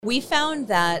We found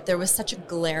that there was such a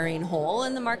glaring hole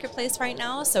in the marketplace right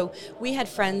now. So we had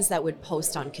friends that would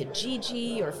post on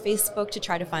Kijiji or Facebook to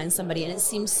try to find somebody, and it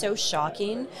seemed so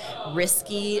shocking,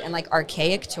 risky, and like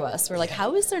archaic to us. We're like,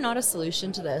 how is there not a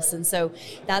solution to this? And so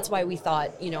that's why we thought,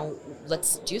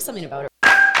 let's do something about it.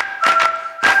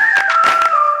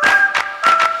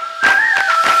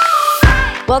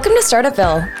 Welcome to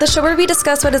Startupville, the show where we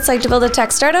discuss what it's like to build a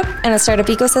tech startup and a startup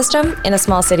ecosystem in a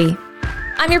small city.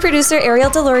 I'm your producer, Ariel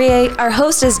Delorier. Our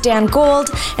host is Dan Gold,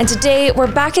 and today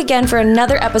we're back again for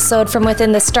another episode from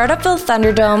within the Startupville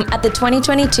Thunderdome at the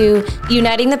 2022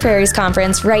 Uniting the Prairies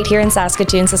Conference right here in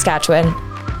Saskatoon, Saskatchewan.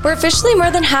 We're officially more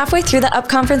than halfway through the Up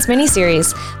Conference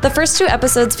mini-series. The first two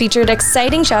episodes featured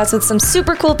exciting chats with some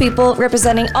super cool people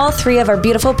representing all three of our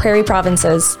beautiful prairie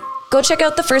provinces. Go check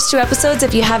out the first two episodes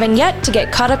if you haven't yet to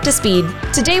get caught up to speed.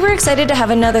 Today we're excited to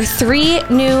have another 3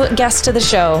 new guests to the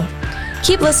show.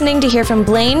 Keep listening to hear from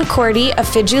Blaine Cordy of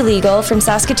Fidju Legal from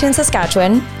Saskatoon,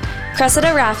 Saskatchewan,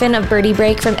 Cressida Raffin of Birdie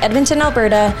Break from Edmonton,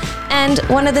 Alberta, and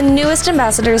one of the newest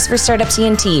ambassadors for Startup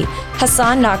TNT,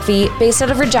 Hassan Naqvi, based out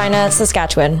of Regina,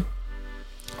 Saskatchewan.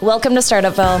 Welcome to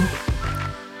Startupville.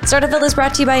 Startupville is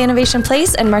brought to you by Innovation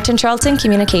Place and Martin Charlton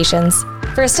Communications.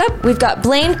 First up, we've got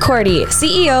Blaine Cordy,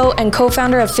 CEO and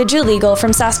co-founder of Fidju Legal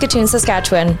from Saskatoon,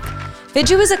 Saskatchewan.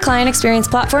 Fidju is a client experience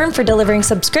platform for delivering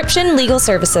subscription legal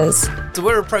services. So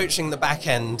we're approaching the back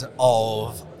end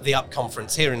of the Up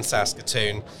Conference here in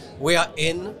Saskatoon. We are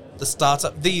in the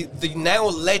startup, the now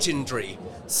legendary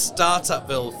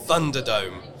Startupville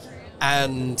Thunderdome.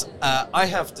 And I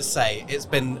have to say, it's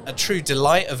been a true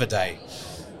delight of a day.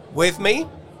 With me,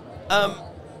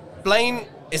 Blaine,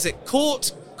 is it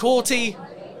Corty?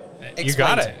 You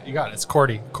got it. It's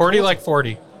Cordy. Cordy like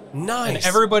 40. Nice. And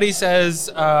everybody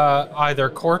says either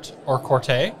Court or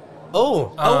Corte.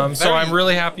 So I'm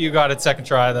really happy you got it second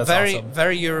try. That's awesome.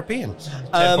 Very European.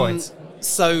 10 points.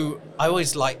 So I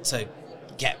always like to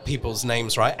get people's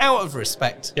names right out of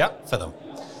respect for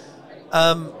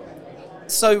them.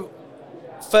 So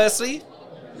firstly,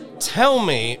 tell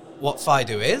me what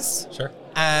Fidu is. Sure.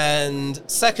 And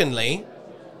secondly,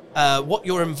 what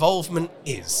your involvement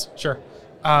is. Sure.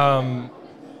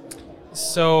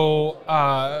 So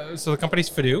the company's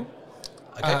Fidju.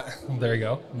 Okay. There you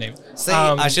go. Name. See,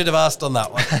 I should have asked on that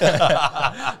one.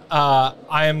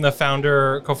 I am the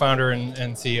co-founder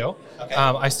and CEO. Okay.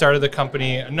 I started the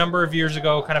company a number of years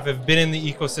ago, kind of have been in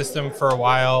the ecosystem for a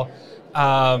while.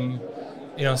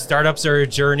 Startups are a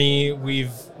journey.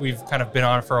 We've kind of been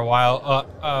on for a while.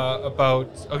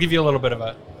 I'll give you a little bit of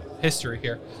a history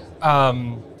here.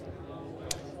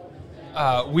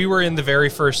 We were in the very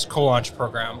first co-launch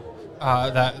program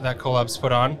that Collabs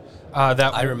put on.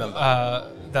 I remember.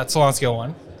 That Solonscale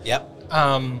one. Yep.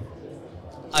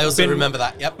 I also remember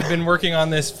that. Yep. We've been working on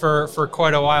this for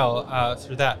quite a while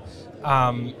through that.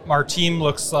 Our team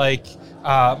looks like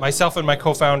myself and my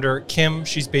co-founder, Kim.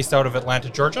 She's based out of Atlanta,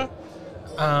 Georgia.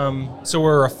 So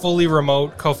we're a fully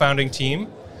remote co-founding team,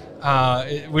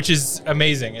 which is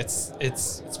amazing.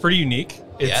 It's pretty unique.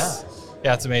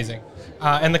 It's amazing.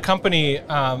 And the company,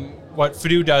 what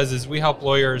Fidju does is we help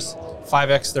lawyers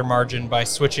 5x their margin by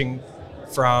switching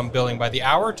from billing by the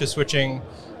hour to switching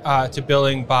to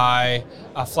billing by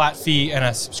a flat fee and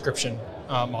a subscription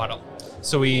model.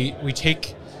 So we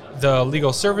take the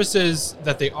legal services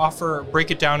that they offer,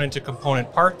 break it down into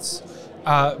component parts,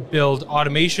 build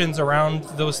automations around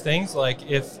those things. Like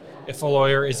if a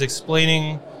lawyer is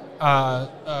explaining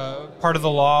part of the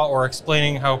law or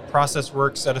explaining how process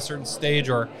works at a certain stage,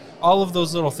 or all of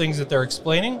those little things that they're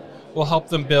explaining will help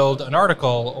them build an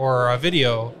article or a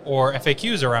video or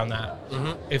FAQs around that.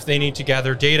 Mm-hmm. If they need to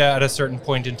gather data at a certain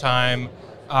point in time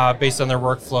based on their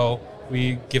workflow,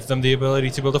 we give them the ability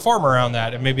to build a form around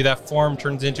that. And maybe that form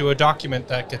turns into a document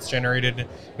that gets generated.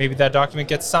 Maybe that document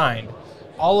gets signed.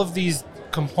 All of these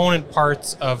component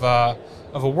parts of a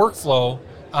workflow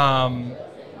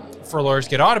for lawyers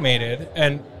get automated,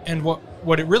 and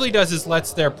what it really does is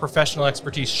lets their professional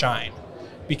expertise shine,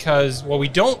 because what we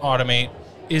don't automate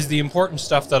is the important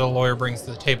stuff that a lawyer brings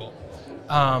to the table,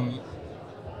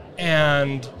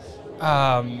 and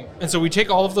so we take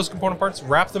all of those component parts,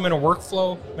 wrap them in a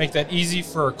workflow, make that easy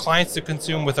for clients to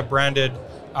consume with a branded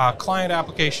client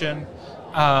application,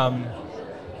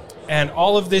 and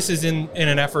all of this is in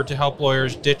an effort to help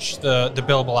lawyers ditch the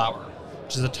billable hour,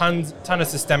 which is a ton of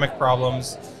systemic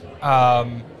problems.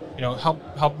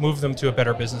 Help move them to a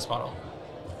better business model.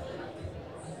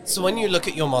 So when you look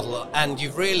at your model and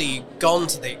you've really gone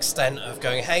to the extent of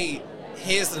going, hey,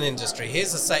 here's an industry,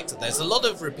 here's a sector, there's a lot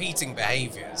of repeating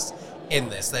behaviors in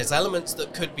this. There's elements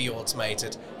that could be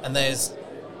automated, and there's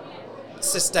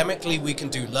systemically we can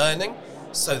do learning.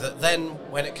 so that then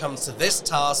when it comes to this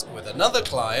task with another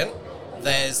client,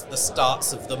 there's the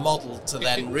starts of the model to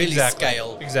then really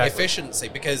scale efficiency,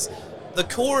 because the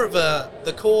core of a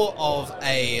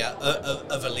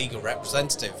legal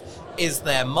representative is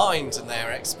their mind and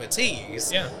their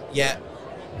expertise. Yeah. Yet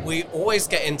we always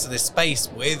get into this space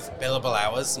with billable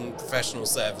hours and professional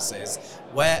services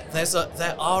where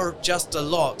there are just a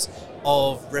lot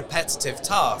of repetitive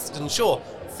tasks, and sure,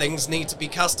 things need to be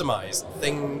customized.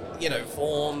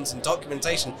 Forms and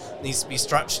documentation needs to be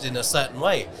structured in a certain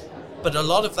way. But a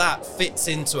lot of that fits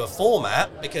into a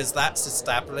format because that's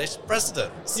established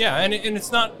precedents. Yeah, and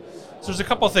it's not. So there's a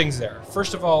couple of things there.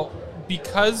 First of all,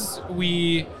 because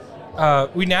we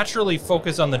naturally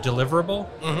focus on the deliverable.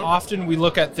 Mm-hmm. Often we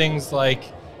look at things like,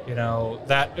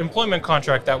 that employment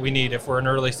contract that we need if we're an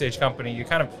early stage company. You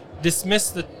kind of dismiss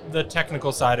the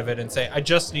technical side of it and say, I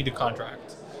just need a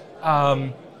contract.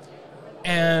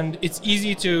 And it's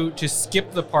easy to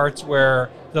skip the parts where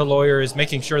the lawyer is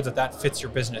making sure that fits your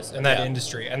business and that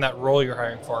industry and that role you're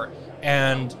hiring for,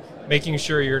 and making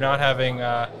sure you're not having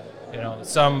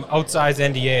some outsized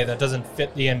NDA that doesn't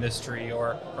fit the industry,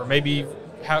 or maybe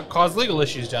cause legal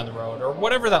issues down the road, or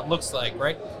whatever that looks like,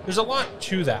 right? There's a lot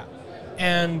to that.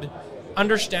 And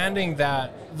understanding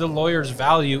that the lawyer's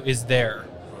value is there.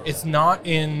 It's not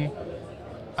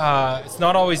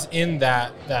always in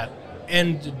that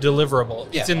end deliverable.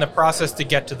 Yeah. It's in the process to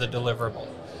get to the deliverable.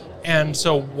 And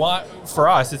so for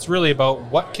us, it's really about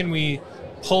what can we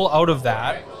pull out of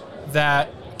that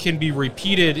can be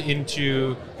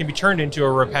turned into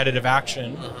a repetitive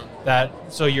action.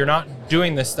 Mm-hmm. So you're not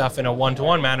doing this stuff in a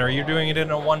one-to-one manner, you're doing it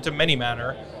in a one-to-many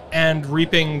manner, and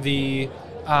reaping the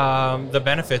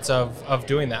benefits of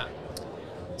doing that.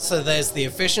 So there's the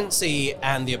efficiency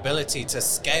and the ability to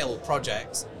scale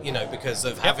projects, because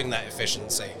of having that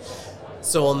efficiency.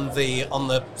 So on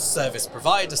the service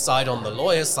provider side, on the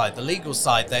lawyer side, the legal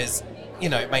side, there's,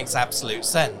 it makes absolute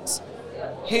sense.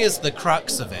 Here's the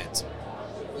crux of it.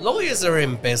 Lawyers are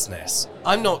in business.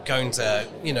 I'm not going to,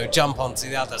 jump onto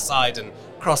the other side and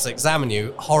cross-examine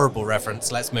you. Horrible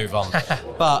reference, let's move on.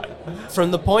 But from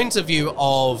the point of view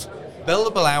of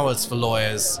billable hours for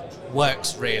lawyers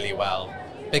works really well,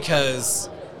 because,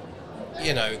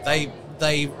 they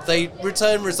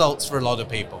return results for a lot of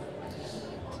people.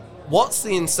 What's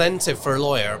the incentive for a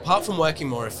lawyer, apart from working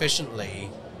more efficiently,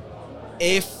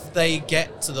 if they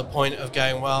get to the point of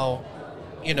going, well,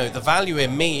 the value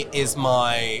in me is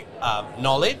my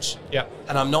knowledge,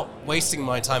 and I'm not wasting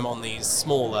my time on these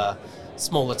smaller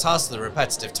tasks, the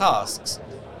repetitive tasks.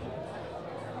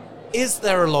 Is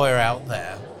there a lawyer out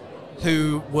there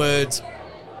who would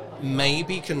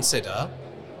maybe consider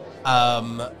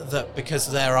that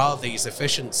because there are these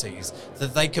efficiencies,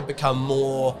 that they could become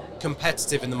more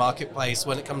competitive in the marketplace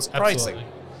when it comes to pricing? Absolutely.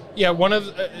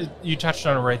 Yeah, you touched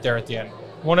on it right there at the end.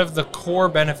 One of the core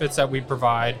benefits that we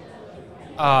provide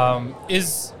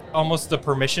is almost the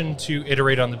permission to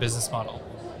iterate on the business model.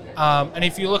 And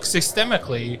if you look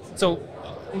systemically,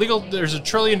 there's $1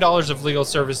 trillion of legal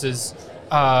services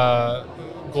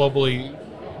globally,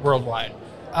 worldwide.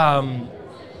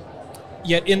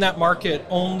 Yet in that market,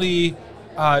 only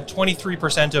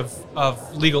 23%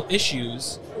 of legal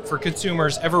issues for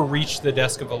consumers ever reach the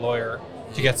desk of a lawyer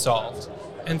to get solved.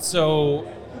 And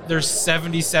so there's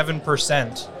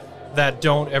 77% that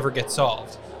don't ever get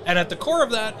solved. And at the core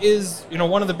of that is,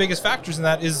 one of the biggest factors in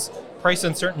that is price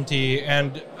uncertainty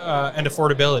and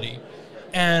affordability.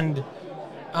 And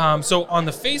so on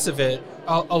the face of it,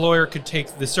 a lawyer could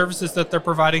take the services that they're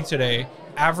providing today,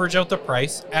 average out the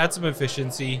price, add some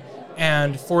efficiency,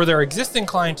 and for their existing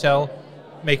clientele,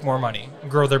 make more money,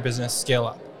 grow their business, scale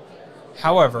up.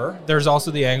 However, there's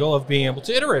also the angle of being able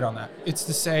to iterate on that. It's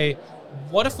to say,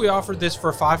 what if we offered this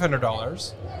for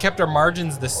 $500, kept our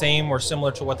margins the same or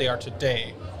similar to what they are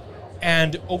today,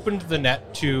 and opened the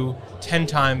net to 10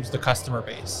 times the customer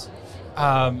base,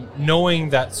 knowing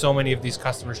that so many of these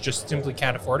customers just simply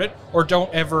can't afford it, or don't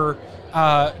even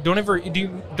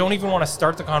want to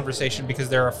start the conversation because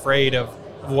they're afraid of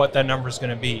what that number is going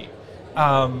to be.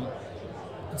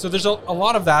 So there's a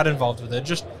lot of that involved with it,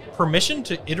 just permission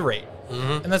to iterate.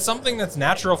 Mm-hmm. And that's something that's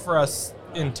natural for us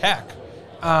in tech.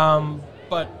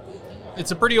 But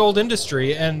it's a pretty old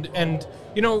industry, and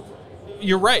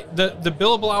you're right. The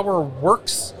billable hour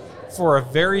works for a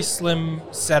very slim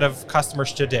set of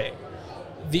customers today.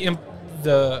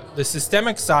 The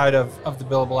systemic side of the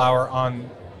billable hour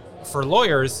for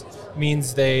lawyers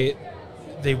means they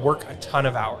work a ton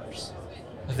of hours.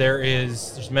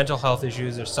 There's mental health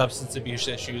issues, there's substance abuse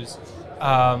issues.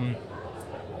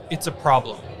 It's a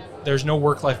problem. There's no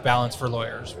work-life balance for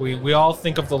lawyers. We all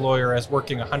think of the lawyer as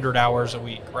working 100 hours a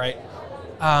week, right?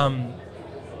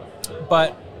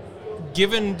 But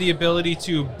given the ability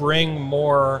to bring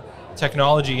more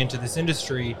technology into this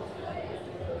industry,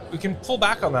 we can pull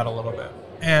back on that a little bit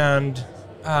and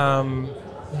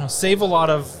save a lot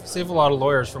of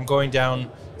lawyers from going down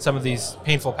some of these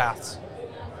painful paths.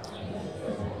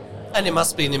 And it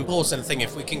must be an important thing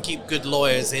if we can keep good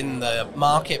lawyers in the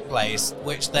marketplace,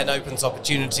 which then opens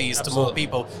opportunities to more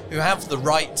people who have the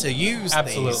right to use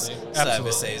these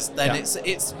services. Then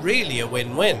it's really a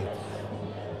win-win.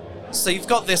 So you've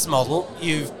got this model,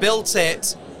 you've built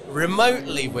it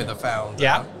remotely with a founder.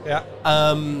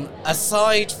 Yeah.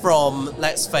 Aside from,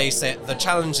 let's face it, the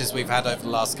challenges we've had over the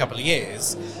last couple of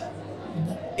years,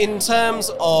 in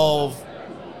terms of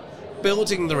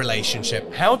building the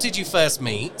relationship, how did you first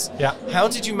meet? Yeah. How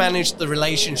did you manage the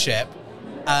relationship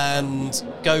and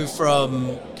go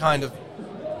from kind of,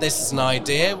 this is an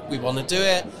idea, we want to do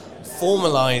it,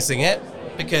 formalizing it,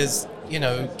 because,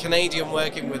 Canadian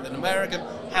working with an American,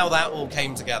 how that all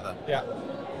came together? Yeah.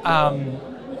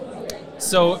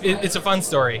 So it's a fun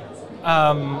story.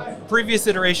 Previous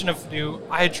iteration of Fidoo,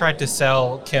 I had tried to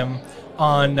sell Kim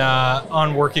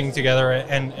on working together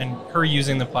and her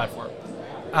using the platform.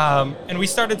 And we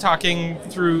started talking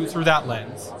through that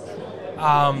lens.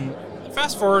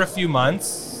 Fast forward a few months,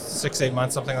 6-8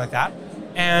 months, something like that,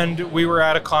 and we were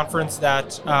at a conference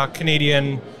that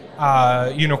Canadian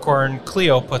unicorn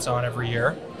Clio puts on every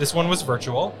year. This one was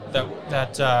virtual that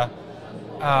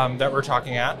we're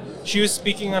talking at. She was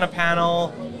speaking on a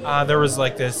panel. There was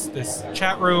like this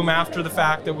chat room after the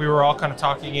fact that we were all kind of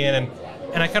talking in,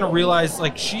 and I kind of realized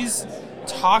like she's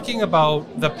talking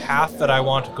about the path that I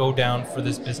want to go down for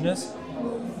this business,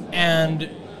 and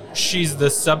she's the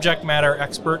subject matter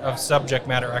expert of subject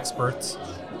matter experts.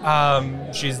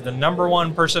 She's the number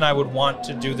one person I would want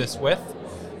to do this with,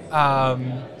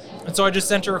 and so I just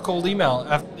sent her a cold email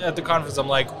at the conference. I'm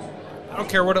like, I don't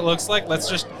care what it looks like, let's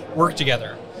just work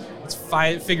together, let's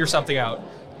figure something out.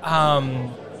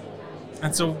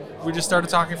 And so we just started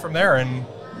talking from there, and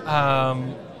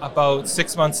about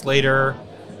 6 months later,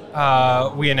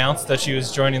 we announced that she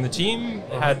was joining the team,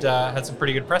 had some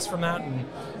pretty good press from that, and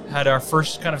had our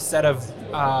first kind of set of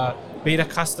beta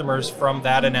customers from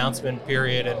that announcement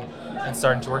period, and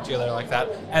starting to work together like that.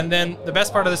 And then the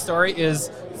best part of the story is,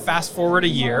 fast forward a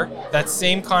year, that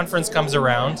same conference comes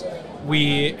around,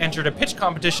 we entered a pitch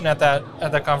competition at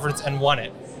that conference and won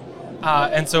it.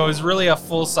 And so it was really a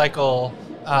full cycle,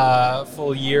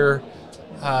 full year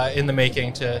in the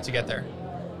making to get there.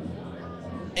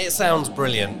 It sounds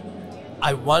brilliant.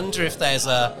 I wonder if there's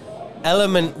a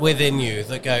element within you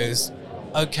that goes,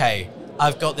 okay,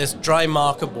 I've got this dry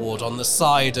marker board on the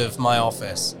side of my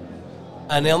office.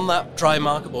 And on that dry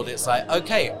marker board, it's like,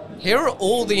 okay, here are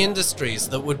all the industries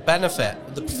that would benefit,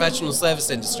 the professional service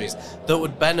industries, that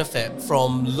would benefit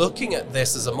from looking at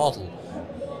this as a model.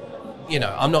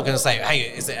 I'm not going to say, hey,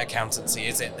 is it accountancy?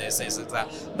 Is it this? Is it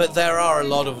that? But there are a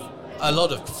lot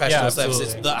of professional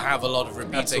services that have a lot of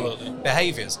repeating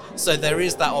behaviors. So there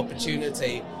is that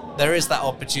opportunity. There is that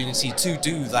opportunity to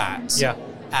do that. Yeah.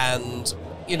 And,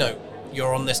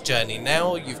 you're on this journey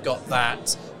now. You've got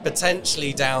that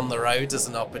potentially down the road as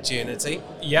an opportunity.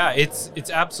 Yeah, it's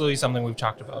absolutely something we've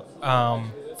talked about.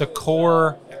 The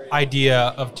core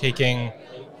idea of taking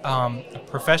a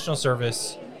professional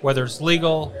service, whether it's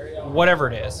legal,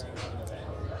 whatever it is,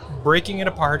 breaking it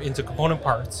apart into component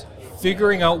parts,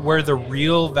 figuring out where the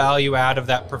real value add of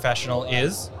that professional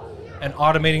is, and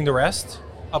automating the rest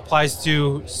applies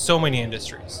to so many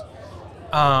industries.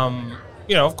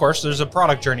 Of course, there's a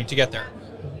product journey to get there.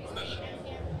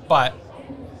 But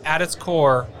at its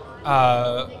core,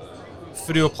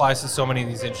 Fidoo applies to so many of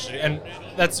these industries. And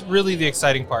that's really the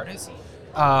exciting part is,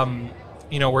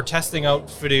 we're testing out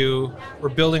Fidoo, we're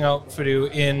building out Fidoo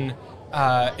in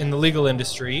the legal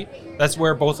industry. That's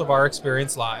where both of our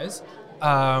experience lies.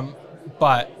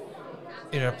 But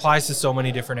it applies to so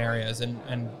many different areas, and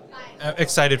I'm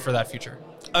excited for that future.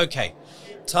 Okay,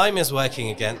 time is working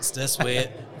against us.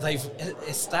 They've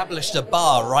established a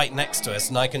bar right next to us,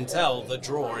 and I can tell the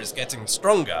draw is getting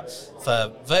stronger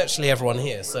for virtually everyone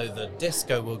here, so the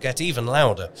disco will get even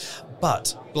louder.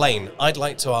 But, Blaine, I'd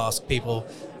like to ask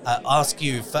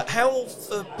you for how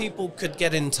people could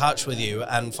get in touch with you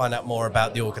and find out more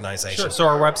about the organization. Sure. So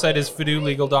our website is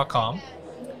fidoolegal.com,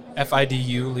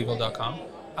 FIDUlegal.com.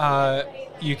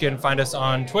 You can find us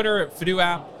on Twitter at Fidoo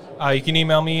app. You can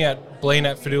email me at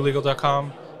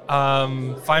blaine@fidoolegal.com.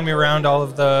 Find me around all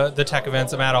of the tech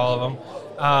events. I'm at all of them.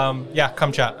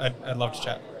 Come chat. I'd love to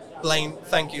chat. Blaine,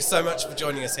 thank you so much for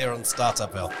joining us here on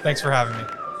Startupville. Thanks for having me.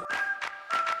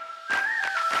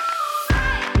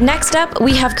 Next up,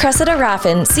 we have Cressida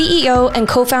Raffin, CEO and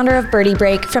co-founder of Birdie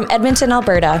Break from Edmonton,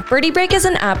 Alberta. Birdie Break is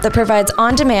an app that provides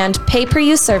on-demand,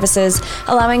 pay-per-use services,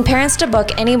 allowing parents to book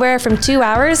anywhere from 2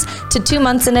 hours to 2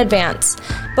 months in advance.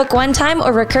 Book one-time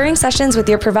or recurring sessions with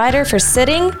your provider for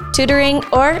sitting, tutoring,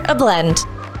 or a blend.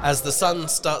 As the sun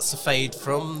starts to fade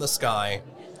from the sky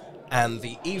and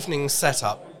the evening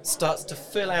setup starts to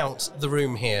fill out the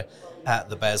room here at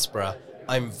the Bessborough,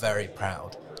 I'm very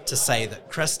proud to say that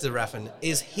Cressida Raffin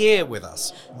is here with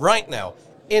us right now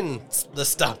in the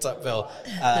Startupville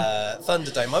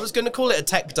Thunderdome. I was going to call it a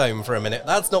tech dome for a minute.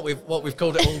 That's not what we've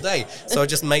called it all day, so I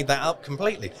just made that up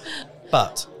completely.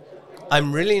 But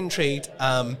I'm really intrigued.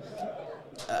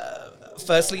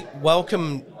 Firstly,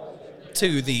 welcome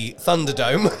to the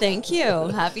Thunderdome. Thank you.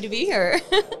 Happy to be here.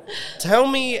 Tell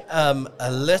me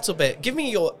a little bit, give me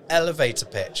your elevator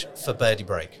pitch for Birdie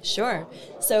Break. Sure.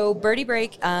 So Birdie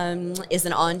Break is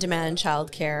an on-demand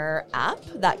childcare app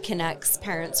that connects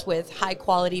parents with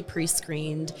high-quality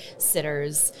pre-screened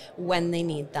sitters when they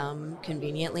need them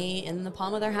conveniently in the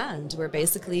palm of their hand. We're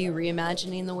basically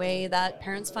reimagining the way that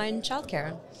parents find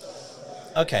childcare.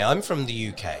 Okay, I'm from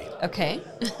the UK. Okay.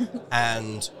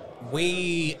 And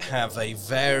we have a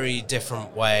very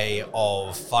different way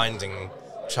of finding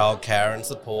childcare and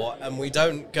support, and we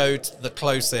don't go to the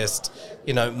closest,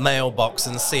 mailbox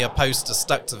and see a poster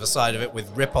stuck to the side of it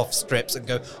with rip-off strips and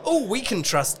go, oh, we can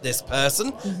trust this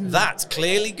person. Mm-hmm. That's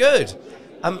clearly good.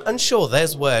 And sure,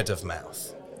 there's word of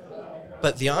mouth.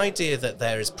 But the idea that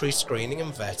there is pre-screening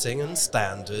and vetting and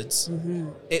standards, mm-hmm.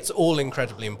 it's all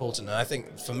incredibly important. And I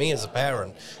think for me as a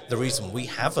parent, the reason we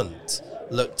haven't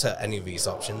looked at any of these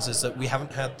options is that we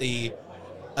haven't had the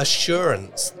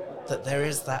assurance that there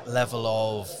is that level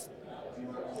of,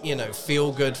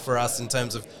 feel good for us in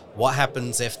terms of what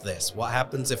happens if this, what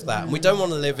happens if that. Mm-hmm. And we don't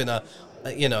want to live in a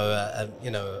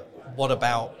what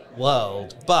about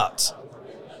world, but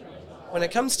when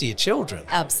it comes to your children,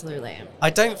 absolutely, I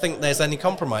don't think there's any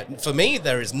compromise. For me,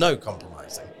 there is no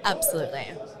compromising. Absolutely.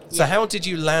 So how did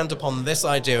you land upon this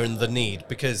idea and the need?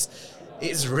 Because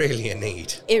it's really a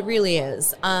need. It really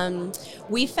is.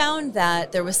 We found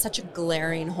that there was such a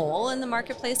glaring hole in the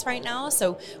marketplace right now.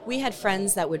 So we had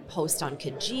friends that would post on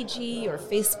Kijiji or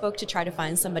Facebook to try to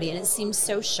find somebody, and it seemed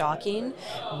so shocking,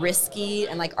 risky,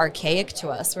 and like archaic to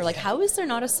us. We're like, how is there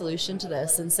not a solution to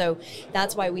this? And so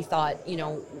that's why we thought,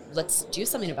 let's do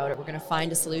something about it. We're going to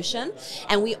find a solution.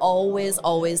 And we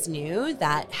always knew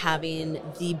that having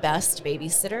the best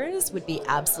babysitters would be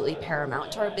absolutely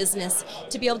paramount to our business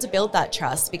to be able to build that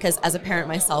trust, because as a parent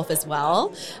myself as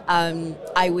well,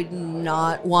 I would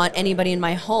not want anybody in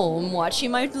my home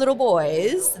watching my little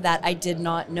boys that I did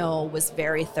not know was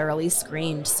very thoroughly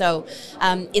screened. So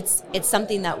it's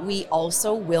something that we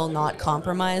also will not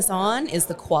compromise on, is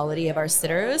the quality of our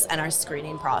sitters and our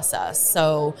screening process.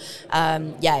 So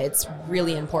it's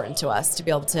really important to us to be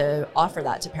able to offer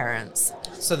that to parents.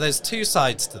 So there's two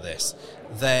sides to this.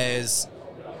 There's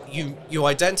you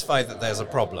identify that there's a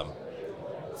problem.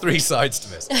 Three sides to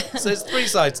this. So there's three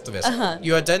sides to this. Uh-huh.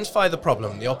 You identify the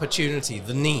problem, the opportunity,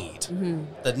 the need,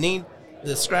 mm-hmm.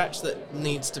 the scratch that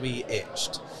needs to be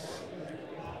itched.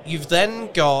 You've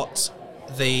then got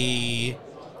the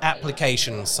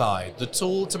application side, the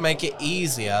tool to make it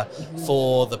easier mm-hmm.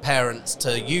 for the parents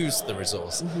to use the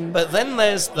resource. Mm-hmm. But then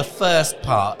there's the first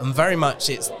part, and very much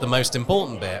it's the most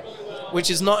important bit, which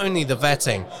is not only the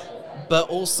vetting, but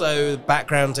also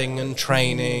backgrounding and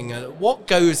training. What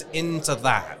goes into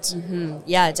that? Mm-hmm.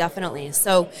 Yeah, definitely.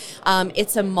 So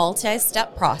it's a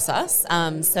multi-step process.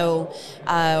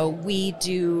 We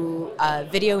do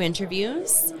video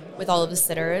interviews with all of the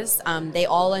sitters. They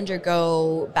all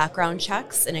undergo background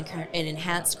checks, an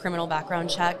enhanced criminal background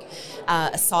check,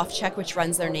 a soft check which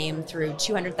runs their name through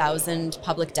 200,000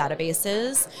 public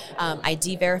databases,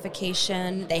 ID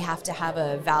verification. They have to have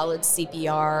a valid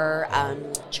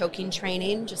CPR, choking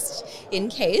training, just in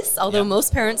case, although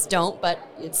most parents don't, but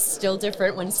it's still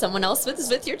different when someone else is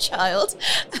with your child.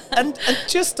 and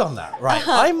just on that, right,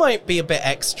 uh-huh. I might be a bit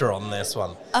extra on this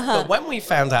one, uh-huh. but when we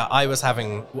found out my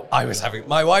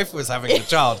wife was having a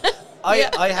child,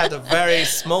 I had a very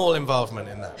small involvement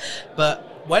in that.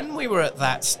 But when we were at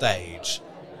that stage,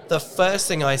 the first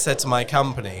thing I said to my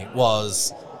company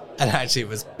was, and actually it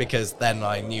was because then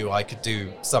I knew I could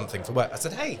do something for work, I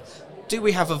said, hey, do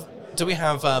we have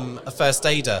a first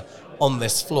aider on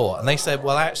this floor? And they said,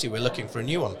 well, actually, we're looking for a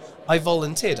new one. I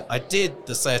volunteered. I did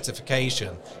the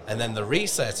certification and then the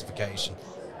recertification.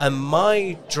 And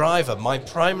my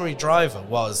primary driver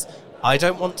was, I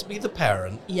don't want to be the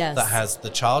parent that has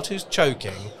the child who's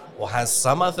choking or has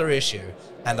some other issue,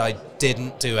 and I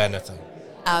didn't do anything.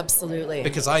 Absolutely.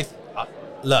 Because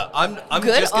Look, I'm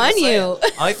Good just gonna on say you.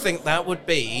 it. I think that would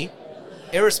be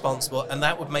irresponsible, and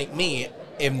that would make me,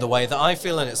 in the way that I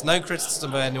feel, and it's no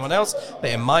criticism of anyone else, but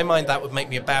in my mind, that would make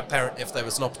me a bad parent if there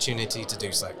was an opportunity to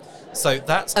do so. So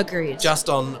that's Agreed. just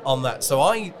on that. So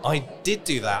I did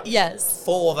do that Yes.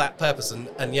 for that purpose,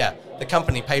 and yeah, the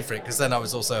company paid for it because then I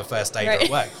was also a first aider Right. at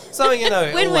work. So, you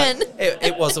know, Win-win.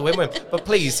 it was a win-win. But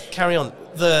please, carry on.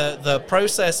 The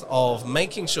process of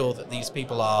making sure that these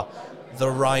people are the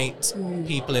right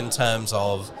people in terms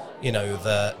of, you know,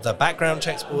 the background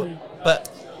checks, but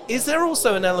is there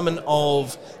also an element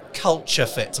of culture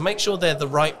fit to make sure they're the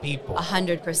right people?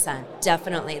 100%,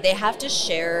 definitely. They have to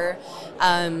share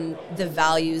the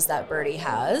values that Birdie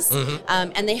has,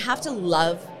 and they have to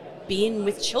love being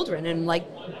with children, and like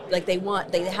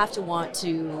they have to want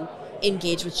to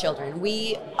engage with children.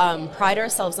 We pride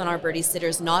ourselves on our Birdie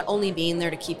sitters not only being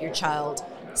there to keep your child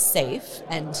safe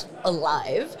and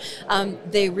alive,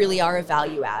 they really are a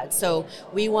value add. So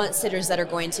we want sitters that are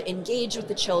going to engage with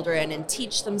the children and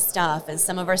teach them stuff, and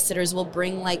some of our sitters will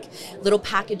bring like little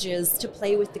packages to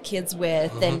play with the kids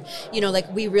with, and you know, like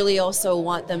we really also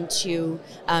want them to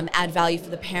add value for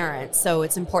the parents. So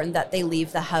it's important that they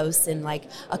leave the house in like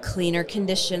a cleaner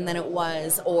condition than it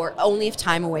was, or only if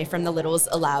time away from the littles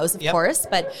allows, of course.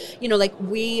 But you know, like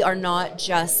we are not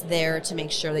just there to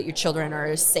make sure that your children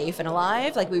are safe and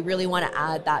alive. Like we really want to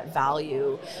add that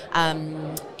value,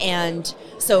 and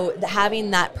so having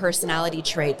that personality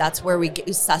trait, that's where we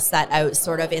suss that out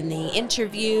sort of in the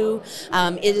interview.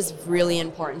 It is really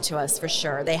important to us for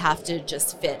sure. They have to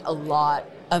just fit a lot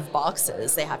of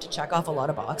boxes. They have to check off a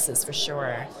lot of boxes for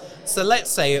sure. So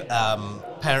let's say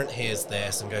parent hears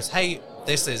this and goes, hey,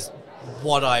 this is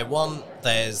what I want.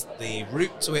 There's the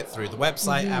route to it through the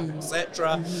website, app,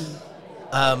 etc.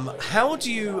 How do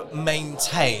you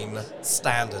maintain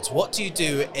standards? What do you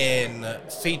do in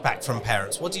feedback from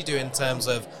parents? What do you do in terms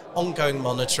of ongoing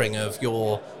monitoring of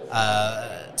your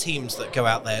teams that go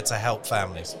out there to help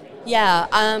families? Yeah,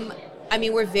 I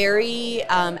mean, we're very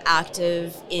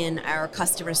active in our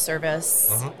customer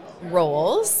service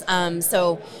roles.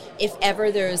 So if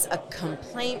ever there's a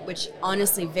complaint, which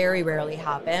honestly very rarely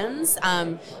happens,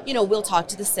 you know, we'll talk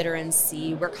to the sitter and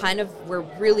see. We're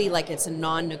really like, it's a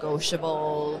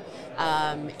non-negotiable.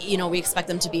 You know, we expect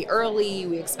them to be early.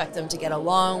 We expect them to get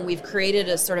along. We've created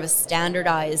a sort of a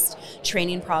standardized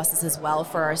training process as well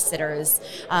for our sitters,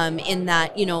 in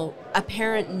that, you know, a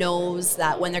parent knows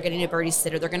that when they're getting a Birdie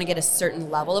sitter, they're going to get a certain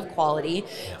level of quality.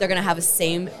 They're going to have the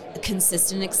same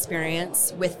consistent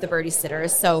experience with the Birdie sitter.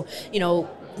 So, you know,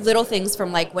 little things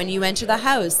from like when you enter the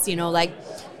house, you know, like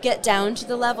get down to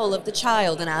the level of the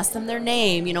child and ask them their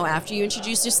name, you know, after you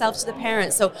introduce yourself to the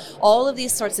parent. So all of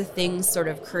these sorts of things sort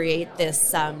of create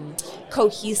this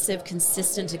cohesive,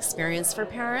 consistent experience for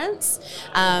parents.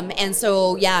 And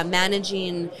so, yeah,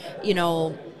 managing, you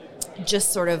know,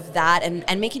 just sort of that,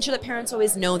 and making sure that parents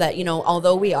always know that, you know,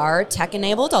 although we are tech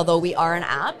enabled, although we are an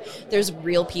app, there's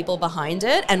real people behind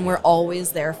it, and we're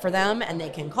always there for them, and they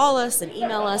can call us and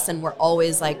email us, and we're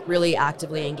always like really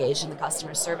actively engaged in the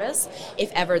customer service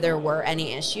if ever there were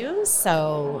any issues.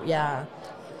 So yeah.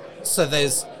 So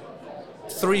there's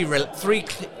three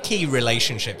key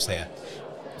relationships here.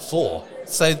 4.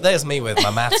 So there's me with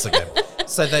my maths again.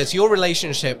 So there's your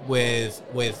relationship with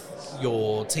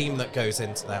your team that goes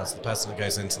into the house, the person that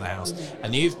goes into the house,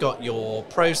 and you've got your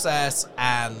process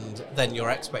and then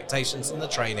your expectations and the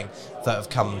training that have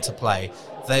come to play.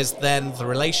 There's then the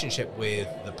relationship with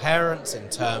the parents in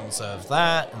terms of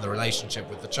that, and the relationship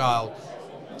with the child,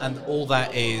 and all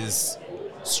that is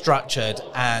structured,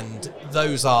 and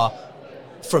those are,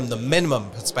 from the minimum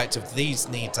perspective, these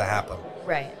need to happen.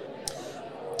 Right.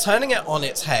 Turning it on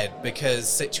its head, because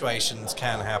situations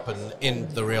can happen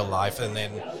in the real life and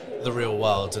in the real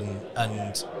world,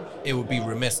 and it would be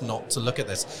remiss not to look at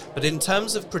this. But in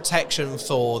terms of protection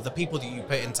for the people that you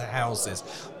put into houses,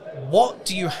 what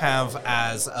do you have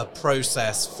as a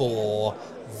process for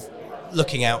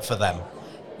looking out for them?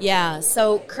 Yeah,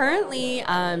 so currently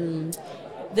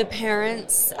the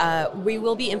parents, we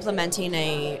will be implementing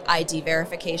a ID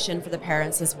verification for the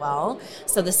parents as well.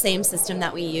 So the same system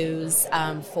that we use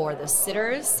for the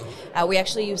sitters. We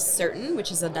actually use Certain,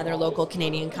 which is another local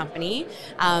Canadian company,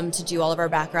 to do all of our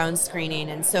background screening.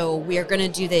 And so we are going to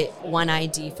do the one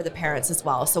ID for the parents as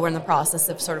well. So we're in the process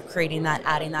of sort of creating that,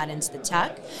 adding that into the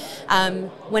tech.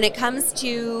 When it comes to,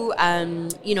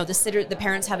 you know, the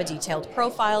parents have a detailed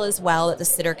profile as well that the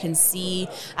sitter can see.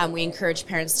 We encourage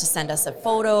parents to send us a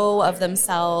photo photo of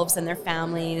themselves and their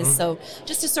families. So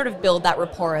just to sort of build that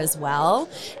rapport as well.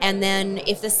 And then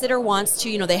if the sitter wants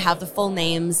to, they have the full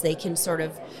names, they can sort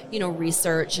of,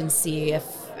 research and see if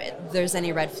there's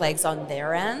any red flags on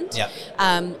their end. Yeah.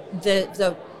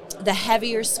 The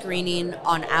heavier screening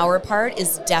on our part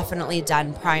is definitely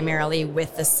done primarily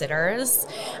with the sitters.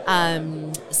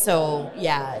 So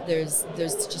yeah, there's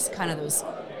just kind of those.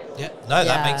 Yeah, no,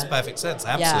 that makes perfect sense.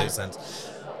 Absolute sense.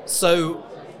 So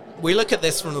we look at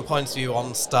this from the point of view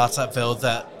on Startupville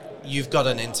that you've got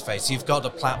an interface, you've got a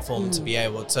platform to be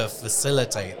able to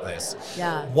facilitate this.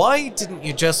 Yeah. Why didn't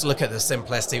you just look at the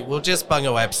simplicity? We'll just bung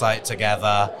a website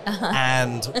together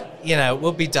and,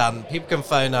 we'll be done. People can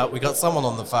phone up. We got someone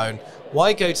on the phone.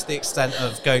 Why go to the extent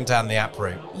of going down the app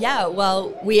route? Yeah,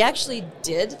 well, we actually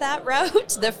did that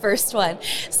route, the first one.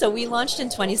 So we launched in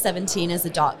 2017 as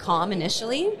a .com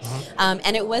initially,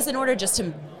 and it was in order just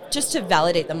to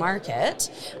validate the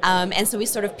market. And so we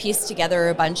sort of pieced together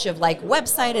a bunch of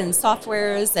website and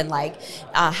softwares and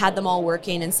had them all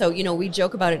working. And so, we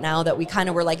joke about it now that we kind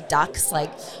of were like ducks,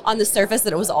 on the surface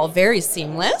that it was all very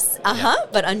seamless.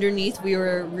 But underneath we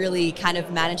were really kind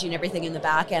of managing everything in the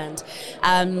back end.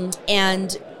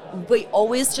 And we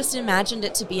always just imagined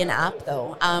it to be an app,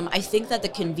 though. I think that the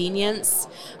convenience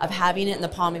of having it in the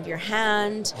palm of your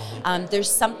hand,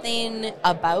 there's something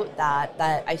about that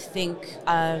I think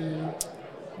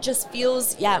just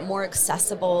feels, more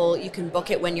accessible. You can book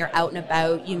it when you're out and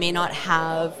about. You may not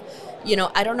have,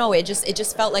 I don't know. It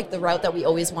just felt like the route that we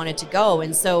always wanted to go.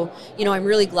 And so, I'm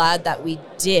really glad that we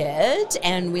did.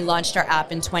 And we launched our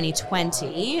app in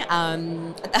 2020 at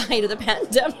the height of the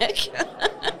pandemic.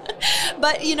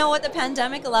 But you know what? The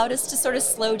pandemic allowed us to sort of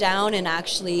slow down and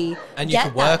actually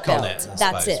could work on it.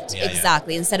 That's it. Yeah,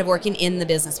 exactly. Instead of working in the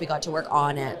business, we got to work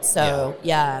on it. So,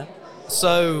 yeah.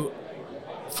 So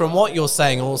from what you're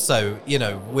saying also,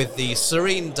 with the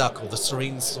serene duck or the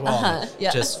serene swan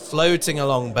just floating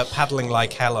along but paddling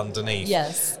like hell underneath.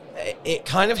 Yes. It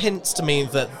kind of hints to me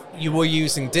that you were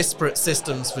using disparate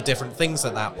systems for different things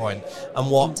at that point.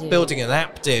 And what building an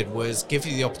app did was give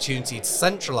you the opportunity to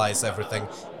centralize everything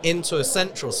into a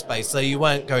central space. So you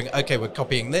weren't going, okay, we're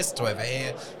copying this to over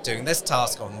here, doing this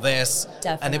task on this.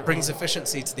 Definitely. And it brings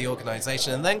efficiency to the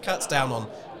organization and then cuts down on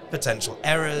potential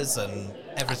errors and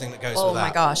everything that goes with that. Oh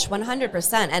my gosh,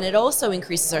 100%. And it also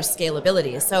increases our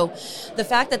scalability. So the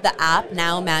fact that the app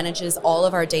now manages all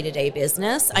of our day-to-day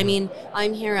business, I mean,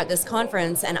 I'm here at this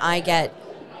conference and I get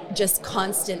just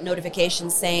constant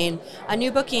notifications saying a new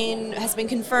booking has been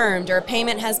confirmed or a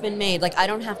payment has been made. I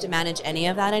don't have to manage any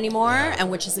of that anymore,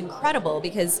 and which is incredible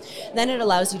because then it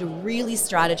allows you to really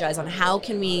strategize on how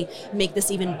can we make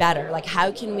this even better?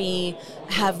 How can we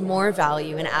have more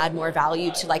value and add more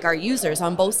value to our users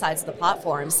on both sides of the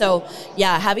platform? So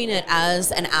yeah, having it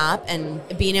as an app and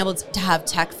being able to have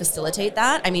tech facilitate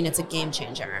that, I mean, it's a game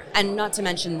changer. And not to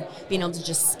mention being able to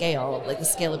just scale, the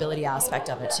scalability aspect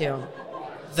of it too.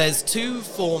 There's two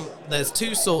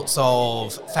sorts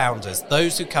of founders.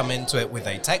 Those who come into it with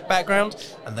a tech background,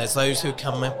 and there's those who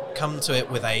come to it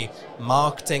with a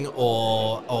marketing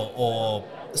or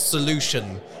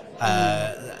solution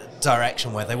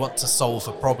direction where they want to solve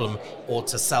a problem or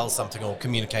to sell something or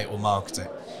communicate or market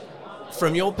it.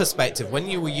 From your perspective, when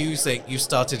you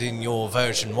started in your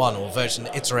version 1 or version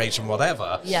iteration,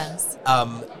 whatever. Yes.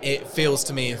 It feels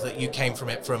to me that you came from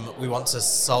we want to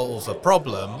solve a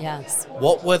problem. Yes.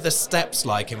 What were the steps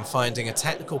like in finding a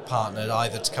technical partner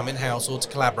either to come in-house or to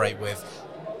collaborate with?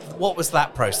 What was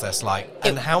that process like?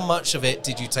 And how much of it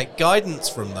did you take guidance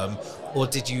from them or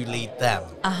did you lead them?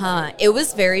 It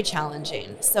was very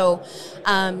challenging. So,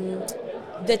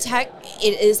 the tech,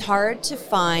 it is hard to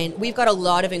find. We've got a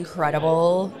lot of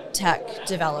incredible tech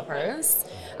developers.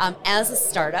 As a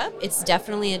startup, it's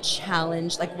definitely a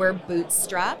challenge. We're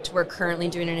bootstrapped. We're currently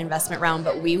doing an investment round,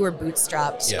 but we were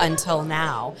bootstrapped until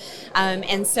now.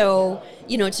 And so,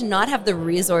 to not have the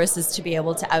resources to be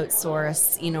able to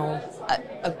outsource,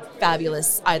 a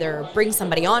fabulous, either bring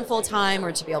somebody on full time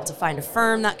or to be able to find a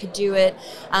firm that could do it.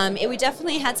 We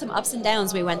definitely had some ups and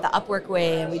downs. We went the Upwork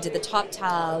way and we did the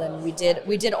TopTal and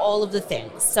we did all of the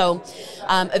things. So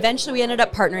eventually we ended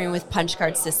up partnering with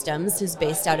Punchcard Systems, who's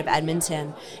based out of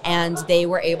Edmonton, and they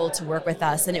were able to work with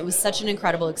us. And it was such an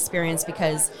incredible experience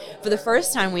because for the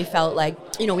first time we felt like,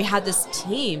 we had this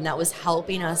team that was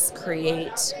helping us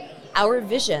create our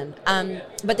vision.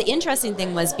 But the interesting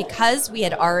thing was because we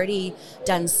had already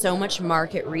done so much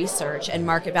market research and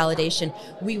market validation,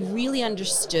 we really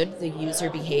understood the user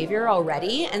behavior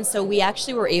already. And so we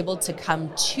actually were able to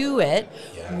come to it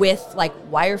with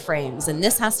wireframes, and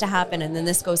this has to happen, and then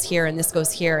this goes here and this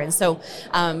goes here. And so,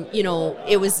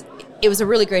 it was a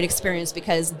really great experience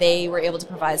because they were able to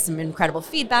provide some incredible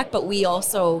feedback, but we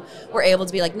also were able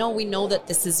to be like, no, we know that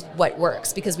this is what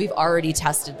works because we've already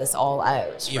tested this all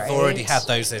out. You've right? already had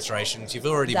those iterations. You've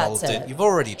already That's molded it. You've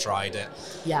already tried it.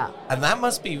 Yeah. And that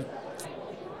must be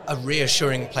a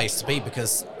reassuring place to be,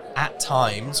 because at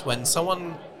times when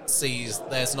someone sees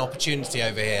there's an opportunity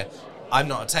over here, I'm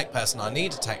not a tech person, I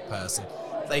need a tech person,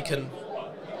 they can,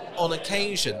 on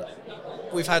occasion,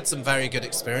 we've had some very good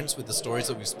experience with the stories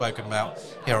that we've spoken about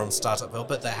here on Startupville,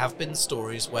 but there have been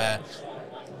stories where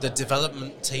the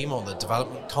development team or the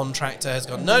development contractor has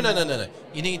gone, no,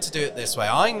 you need to do it this way.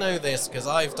 I know this because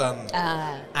I've done...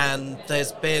 And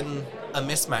there's been a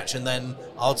mismatch, and then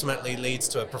ultimately leads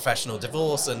to a professional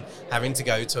divorce and having to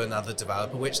go to another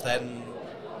developer, which then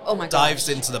dives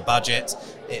into the budget.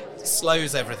 It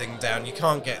slows everything down. You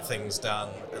can't get things done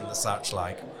and the such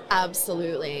like.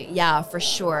 Absolutely. Yeah, for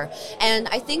sure. And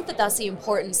I think that that's the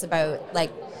importance about,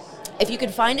 like, if you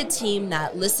could find a team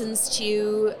that listens to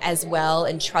you as well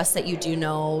and trusts that you do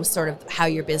know sort of how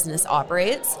your business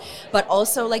operates, but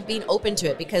also like being open to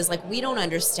it, because like we don't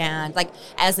understand, like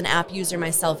as an app user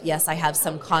myself, yes, I have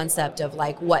some concept of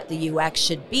like what the UX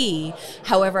should be.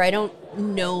 However, I don't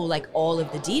know like all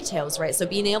of the details, right? So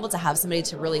being able to have somebody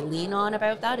to really lean on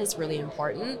about that is really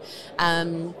important.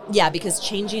 Because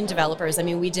changing developers, I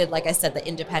mean, we did, like I said, the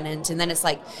independent, and then it's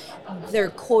like they're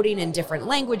coding in different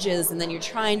languages, and then you're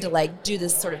trying to like do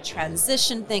this sort of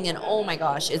transition thing, and oh my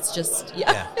gosh, it's just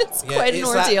it's quite an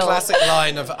ordeal. It's that classic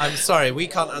line of, I'm sorry, we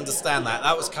can't understand that.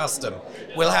 That was custom.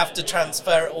 We'll have to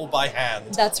transfer it all by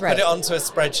hand. That's right. Put it onto a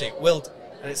spreadsheet.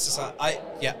 And it's just like,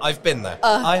 I've been there.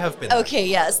 I have been there. Okay,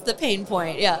 yes, the pain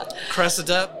point, yeah.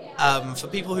 Cressida, for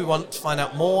people who want to find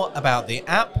out more about the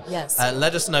app, yes,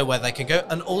 let us know where they can go.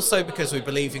 And also, because we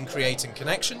believe in creating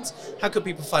connections, how could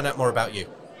people find out more about you?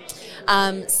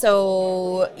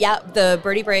 The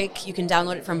Birdie Break, you can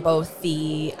download it from both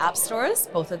the app stores,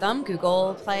 both of them,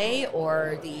 Google Play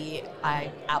or the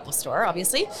Apple Store,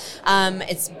 obviously.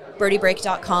 It's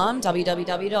birdiebreak.com,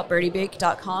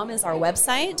 www.birdiebreak.com is our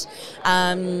website.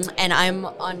 And I'm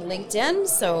on LinkedIn,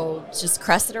 so just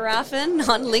Cressida Raffin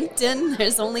on LinkedIn.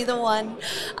 There's only the one.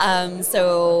 I'm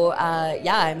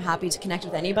happy to connect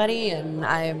with anybody, and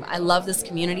I love this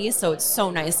community, so it's so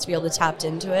nice to be able to tap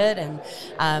into it. And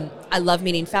I love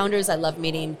meeting founders. I love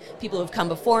meeting people who've come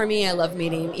before me. I love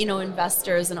meeting,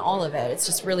 investors and all of it. It's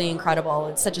just really incredible.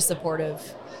 It's such a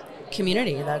supportive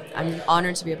community that I'm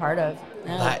honored to be a part of.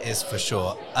 Yeah. That is for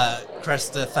sure.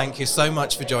 Cressida, thank you so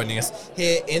much for joining us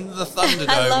here in the Thunderdome.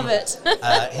 I love it.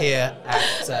 Here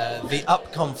at the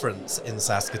UP conference in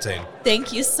Saskatoon.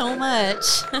 Thank you so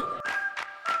much.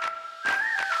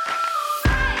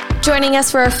 Joining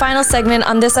us for our final segment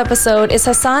on this episode is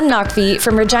Hassan Naqvi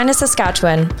from Regina,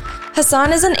 Saskatchewan.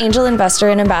 Hassan is an angel investor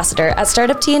and ambassador at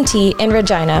Startup TNT in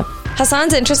Regina.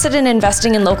 Hassan's interested in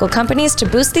investing in local companies to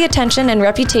boost the attention and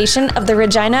reputation of the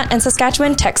Regina and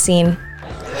Saskatchewan tech scene.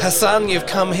 Hassan, you've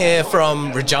come here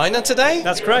from Regina today?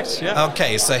 That's correct, yeah.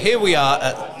 Okay, so here we are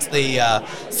at the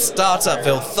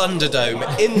Startupville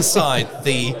Thunderdome inside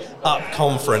the UP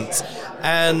conference.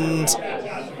 And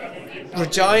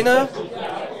Regina,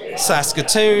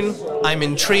 Saskatoon, I'm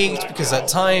intrigued because at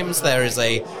times there is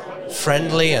a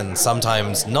friendly and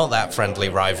sometimes not that friendly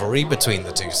rivalry between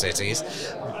the two cities.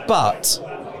 But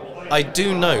I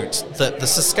do note that the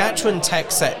Saskatchewan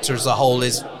tech sector as a whole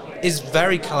is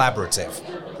very collaborative.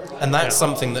 And that's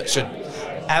something that should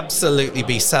absolutely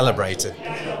be celebrated.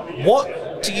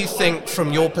 What do you think,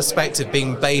 from your perspective,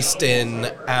 being based in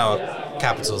our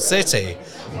capital city,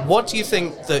 what do you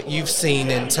think that you've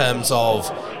seen in terms of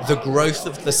the growth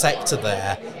of the sector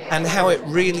there and how it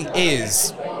really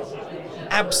is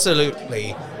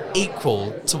absolutely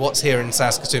equal to what's here in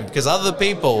Saskatoon? Because other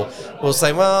people will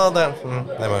say, well, they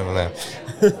won't know.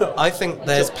 I think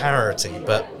there's parity,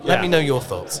 but let me know your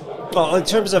thoughts. Well, in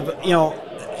terms of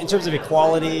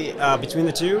equality between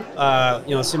the two,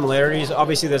 similarities,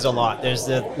 obviously there's a lot. There's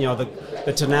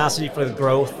the tenacity for the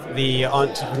growth, the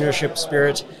entrepreneurship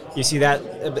spirit. You see that,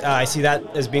 I see that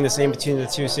as being the same between the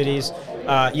two cities.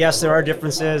 Yes, there are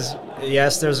differences.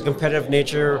 Yes, there's a competitive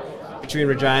nature between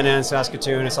Regina and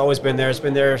Saskatoon. It's always been there. It's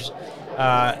been there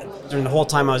during the whole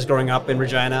time I was growing up in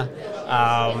Regina.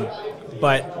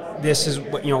 But this is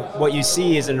what you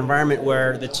see is an environment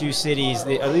where the two cities,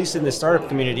 at least in the startup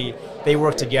community, they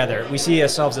work together. We see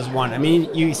ourselves as one. I mean,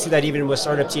 you see that even with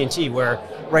Startup TNT, where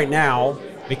right now,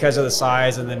 because of the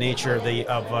size and the nature of the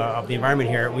environment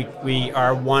here, we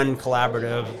are one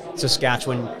collaborative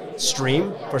Saskatchewan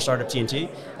stream for Startup TNT,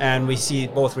 and we see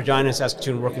both Regina and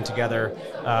Saskatoon working together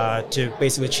to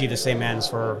basically achieve the same ends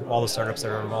for all the startups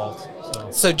that are involved.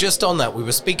 So just on that, we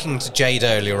were speaking to Jade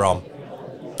earlier on,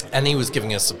 and he was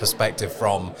giving us a perspective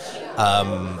from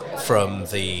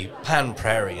the Pan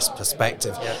Prairie's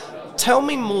perspective. Yeah. Tell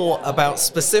me more about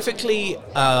specifically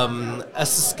a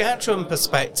Saskatchewan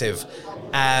perspective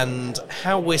and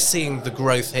how we're seeing the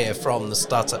growth here from the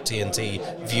Startup TNT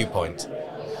viewpoint.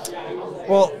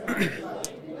 Well,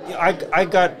 I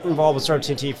got involved with Startup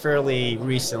TNT fairly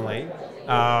recently,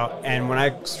 and when I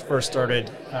first started,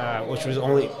 which was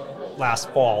only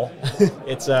last fall,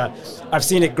 I've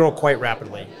seen it grow quite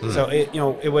rapidly. So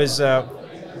it was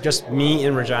just me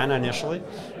in Regina initially,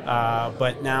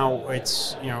 but now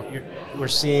it's we're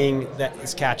seeing that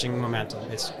it's catching momentum.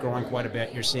 It's growing quite a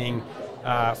bit. You're seeing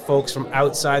folks from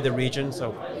outside the region,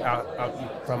 so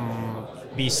out from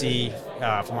BC,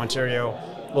 from Ontario,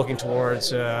 looking towards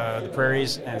the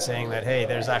prairies and saying that, hey,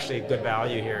 there's actually good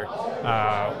value here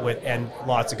and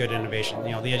lots of good innovation.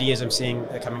 The ideas I'm seeing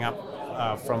coming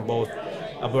up from both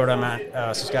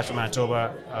Alberta, Saskatchewan,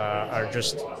 Manitoba are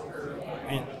just,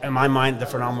 in my mind, the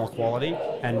phenomenal quality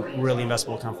and really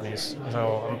investable companies.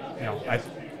 So,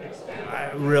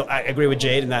 I agree with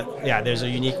Jade in that, there's a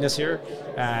uniqueness here,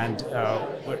 and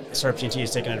Startup TNT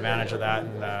is taking advantage of that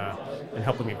and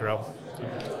helping it grow.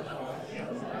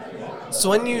 So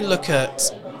when you look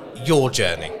at your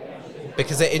journey,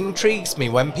 because it intrigues me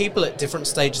when people at different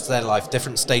stages of their life,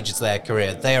 different stages of their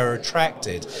career, they are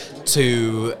attracted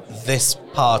to this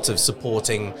part of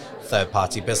supporting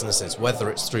third-party businesses, whether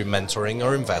it's through mentoring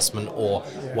or investment or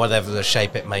whatever the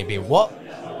shape it may be.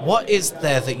 What is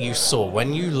there that you saw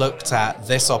when you looked at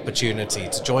this opportunity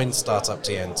to join Startup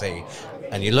TNT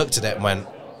and you looked at it and went,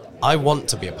 I want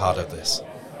to be a part of this?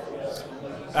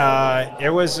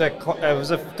 It was a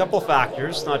couple of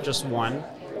factors, not just one.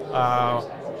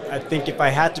 I think if I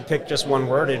had to pick just one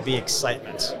word, it'd be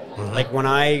excitement. Mm-hmm. Like when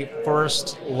I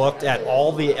first looked at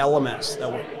all the elements that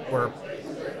were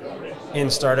in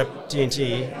Startup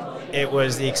TNT, it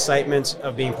was the excitement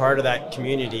of being part of that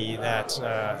community that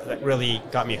really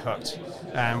got me hooked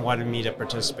and wanted me to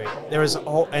participate.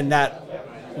 And that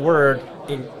word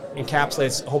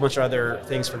encapsulates a whole bunch of other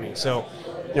things for me. So,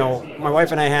 my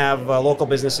wife and I have local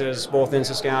businesses both in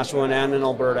Saskatchewan and in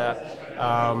Alberta.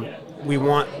 We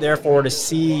want, therefore, to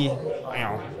see,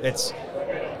 it's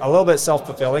a little bit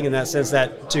self-fulfilling in that sense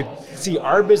that to see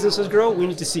our businesses grow, we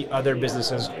need to see other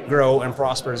businesses grow and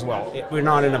prosper as well. We're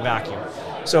not in a vacuum.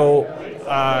 So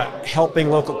helping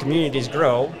local communities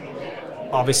grow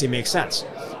obviously makes sense.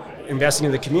 Investing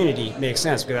in the community makes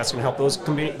sense because that's going to help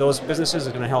those businesses,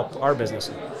 are going to help our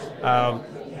businesses.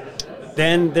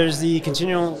 Then there's the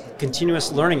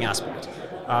continuous learning aspect.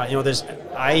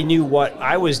 I knew what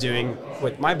I was doing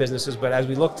with my businesses, but as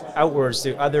we looked outwards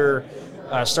to other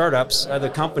startups, other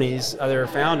companies, other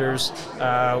founders,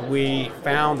 we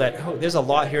found that there's a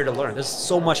lot here to learn. There's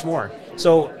so much more.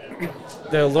 So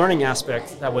the learning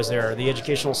aspect that was there, the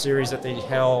educational series that they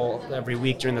held every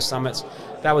week during the summits,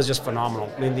 that was just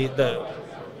phenomenal. I mean,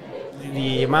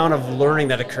 the amount of learning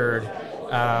that occurred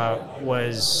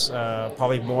was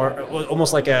probably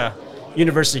almost like a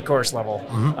university course level.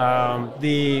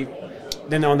 Mm-hmm.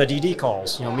 Then on the DD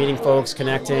calls, meeting folks,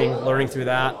 connecting, learning through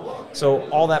that. So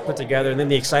all that put together, and then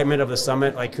the excitement of the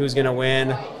summit, like who's going to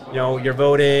win, you're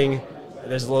voting.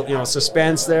 There's a little,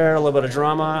 suspense there, a little bit of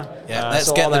drama. Yeah,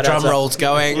 let's get the drum rolls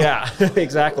going. Yeah,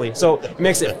 exactly. So it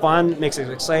makes it fun, makes it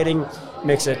exciting,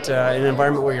 makes it an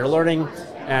environment where you're learning.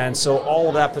 And so all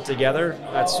of that put together,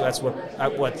 that's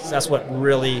what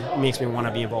really makes me want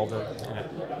to be involved in it.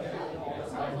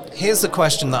 Here's a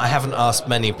question that I haven't asked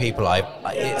many people.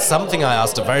 It's something I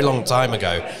asked a very long time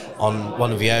ago on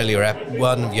one of the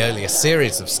earlier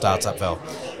series of Startupville.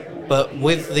 But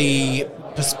with the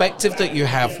perspective that you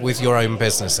have with your own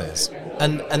businesses,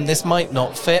 and this might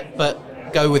not fit,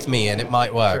 but go with me and it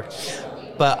might work.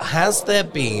 Sure. But has there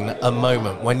been a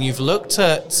moment when you've looked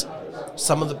at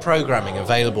some of the programming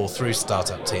available through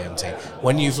Startup TNT,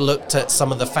 when you've looked at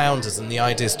some of the founders and the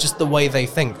ideas, just the way they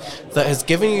think, that has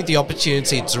given you the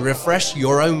opportunity to refresh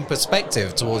your own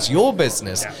perspective towards your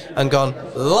business and gone,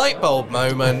 light bulb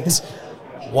moment,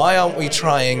 why aren't we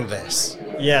trying this?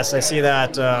 Yes, I see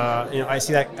that. I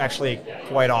see that actually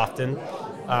quite often.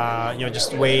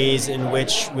 Just ways in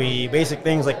which basic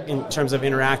things like in terms of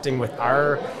interacting with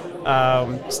our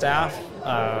staff,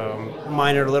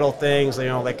 minor little things,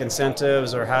 like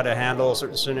incentives or how to handle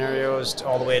certain scenarios,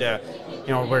 all the way to,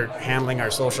 we're handling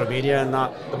our social media in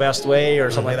not the best way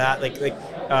or something like that.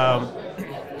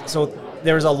 So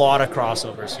there's a lot of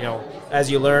crossovers. As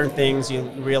you learn things, you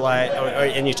realize,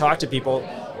 and you talk to people,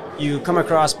 you come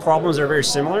across problems that are very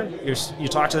similar. You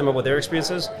talk to them about their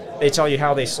experiences. They tell you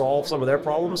how they solve some of their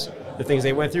problems, the things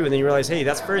they went through, and then you realize, hey,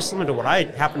 that's very similar to what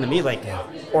happened to me,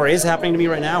 or is happening to me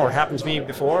right now, or happened to me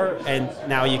before, and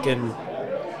now you can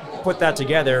put that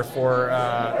together for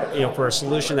a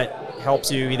solution that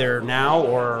helps you either now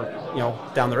or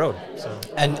down the road. So.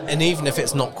 And even if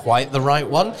it's not quite the right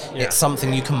one, it's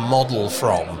something you can model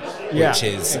from, which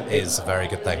is a very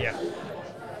good thing. Yeah.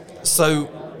 So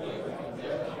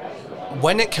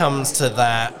when it comes to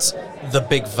that, the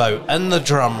big vote and the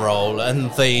drum roll and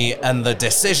the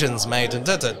decisions made and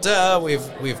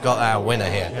we've got our winner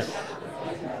here.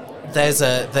 Yeah. There's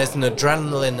an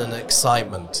adrenaline and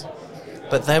excitement.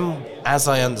 But then, as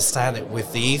I understand it,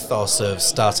 with the ethos of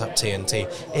Startup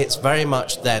TNT, it's very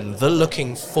much then the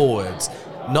looking forwards,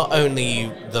 not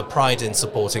only the pride in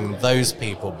supporting those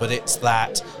people, but it's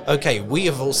that, okay, we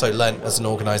have also learned as an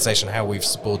organization how we've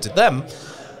supported them.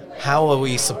 How are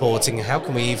we supporting, how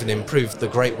can we even improve the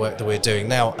great work that we're doing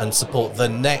now and support the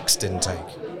next intake?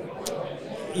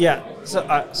 Yeah,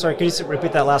 so, sorry, can you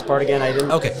repeat that last part again? I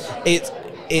didn't. Okay,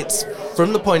 it's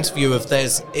from the point of view of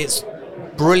it's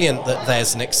brilliant that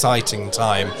there's an exciting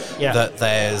time, that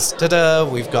there's,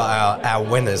 we've got our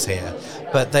winners here.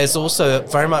 But there's also,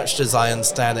 very much as I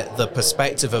understand it, the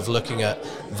perspective of looking at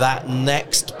that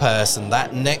next person,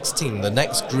 that next team, the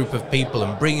next group of people,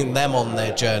 and bringing them on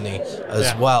their journey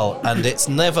as well. And it's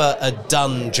never a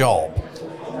done job.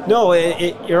 No,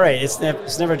 you're right. It's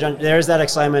never done. There's that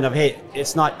excitement of, hey,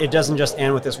 it doesn't just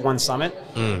end with this one summit.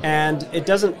 And it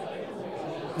doesn't,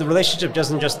 the relationship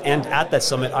doesn't just end at that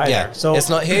summit either. Yeah. So it's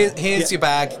not, here's your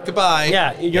bag, goodbye.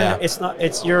 Yeah, it's not,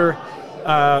 it's your,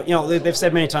 they've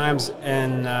said many times,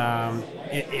 and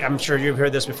I'm sure you've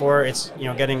heard this before, it's,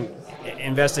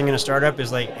 investing in a startup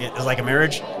is like a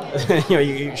marriage.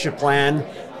 You should plan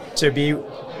to be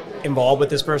involved with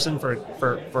this person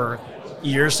for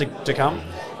years to come.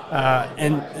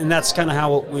 And that's kind of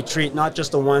how we treat not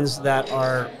just the ones that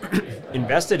are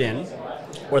invested in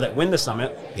or that win the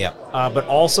summit, but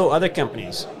also other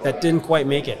companies that didn't quite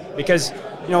make it. Because,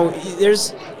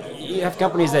 you have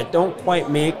companies that don't quite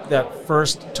make that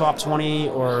first top 20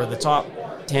 or the top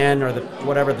 10 or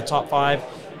the top 5,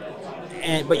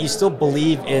 but you still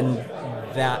believe in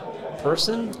that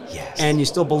person, and you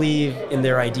still believe in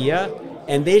their idea,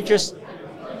 and they just,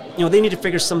 they need to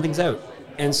figure some things out.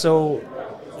 And so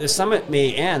the summit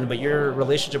may end, but your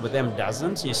relationship with them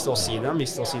doesn't. You still see them. You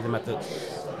still see them at the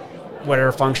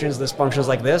whatever functions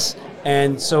like this.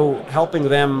 And so helping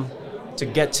them to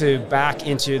get not back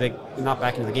into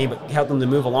the game, but help them to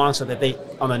move along so that they,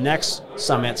 on the next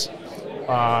summits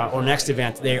or next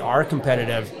event, they are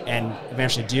competitive and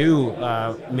eventually do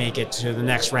make it to the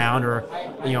next round, or,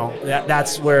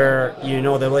 that's where, the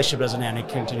relationship doesn't end, it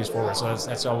continues forward. So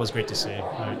that's always great to see.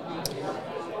 Right.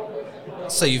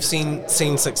 So you've seen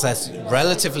success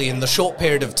relatively in the short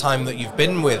period of time that you've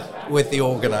been with the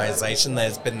organization.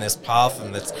 There's been this path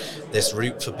and this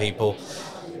route for people.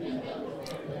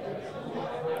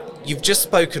 You've just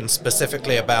spoken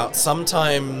specifically about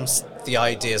sometimes the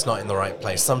idea is not in the right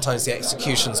place, sometimes the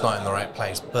execution's not in the right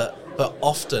place, but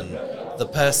often the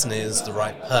person is the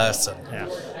right person. Yeah.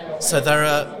 So there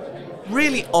are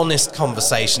really honest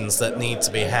conversations that need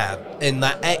to be had in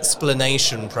that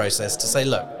explanation process to say,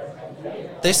 look,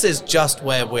 this is just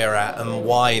where we're at and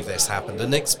why this happened.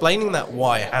 And explaining that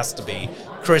why has to be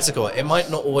critical. It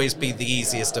might not always be the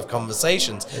easiest of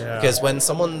conversations, because when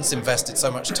someone's invested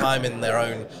so much time in their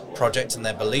own project and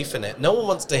their belief in it, no one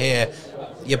wants to hear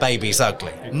your baby's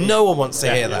ugly. No one wants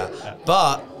to hear that. Yeah.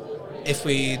 But if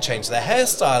we change their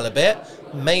hairstyle a bit,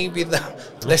 maybe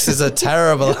this is a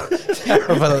terrible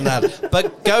analogy.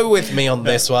 But go with me on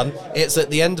this one. It's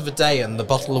at the end of the day and the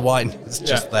bottle of wine is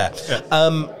just there.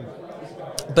 Yeah.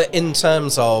 But in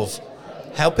terms of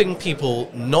helping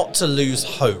people not to lose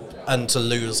hope and to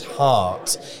lose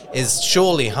heart is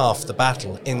surely half the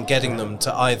battle in getting them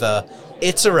to either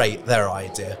iterate their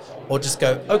idea or just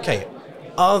go, okay,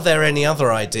 are there any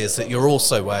other ideas that you're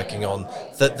also working on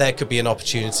that there could be an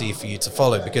opportunity for you to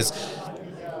follow? Because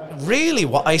really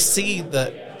what I see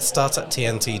that Startup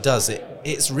TNT does,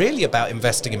 it's really about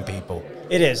investing in people.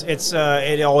 It is.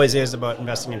 It always is about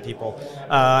investing in people.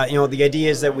 The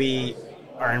ideas that we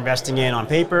are investing in on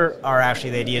paper are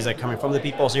actually the ideas that are coming from the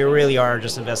people. So you really are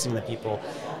just investing in the people.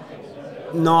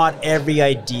 Not every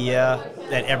idea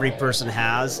that every person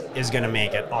has is going to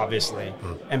make it, obviously.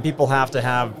 And people have to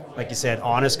have, like you said,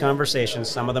 honest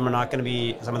conversations. Some of them are not going to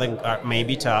be, some of them may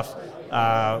be tough,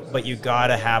 but you got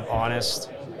to have honest,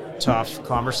 tough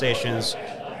conversations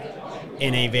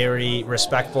in a very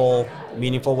respectful,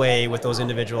 meaningful way with those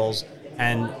individuals,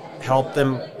 and help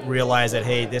them realize that,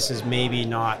 hey, this is maybe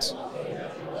not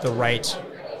the right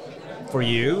for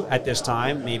you at this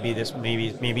time. Maybe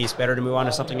it's better to move on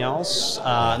to something else.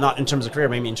 Not in terms of career,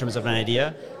 maybe in terms of an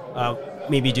idea.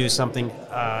 Maybe do something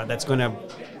that's going to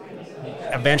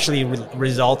eventually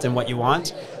result in what you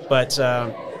want. But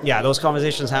those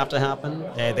conversations have to happen.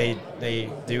 They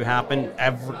do happen.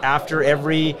 After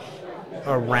every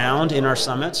round in our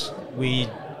summit, we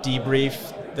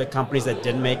debrief the companies that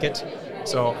didn't make it.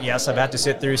 So yes, I've had to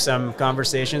sit through some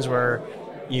conversations where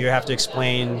you have to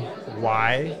explain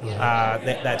why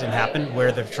that didn't happen,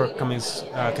 where the shortcomings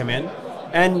come in,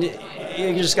 and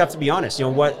you just have to be honest.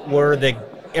 What were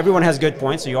everyone has good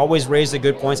points, so you always raise the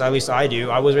good points. At least I do.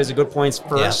 I always raise the good points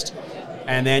first,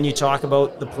 and then you talk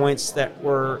about the points that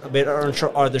were a bit are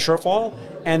the shortfall,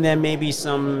 and then maybe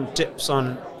some tips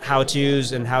on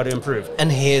how-tos and how to improve.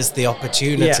 And here's the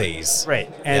opportunities. Yeah,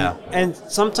 right. And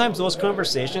sometimes those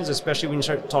conversations, especially when you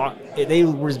start to talk, they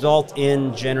result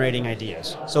in generating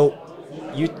ideas. So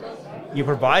you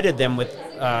provided them with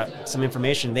some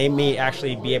information, they may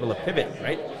actually be able to pivot,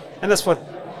 right? And that's what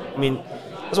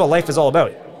life is all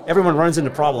about. Everyone runs into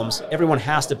problems. Everyone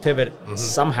has to pivot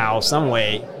somehow, some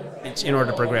way, in order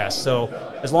to progress. So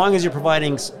as long as you're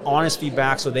providing honest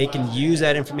feedback so they can use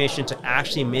that information to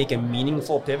actually make a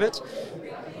meaningful pivot,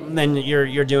 then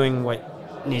you're doing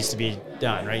what needs to be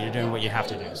done, right? You're doing what you have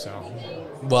to do. So,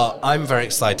 well, I'm very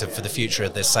excited for the future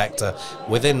of this sector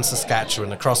within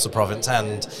Saskatchewan, across the province,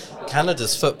 and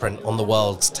Canada's footprint on the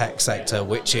world's tech sector,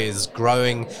 which is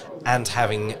growing and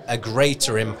having a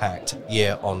greater impact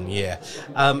year on year.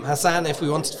 Hassan, if we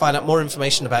wanted to find out more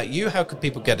information about you, how could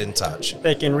people get in touch?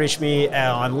 They can reach me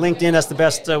on LinkedIn. That's the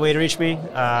best way to reach me.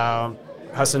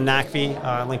 Hassan Naqvi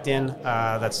on LinkedIn.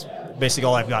 That's basically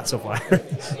all I've got so far.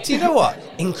 Do you know what?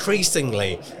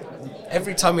 Increasingly,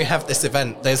 every time we have this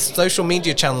event, there's social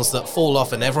media channels that fall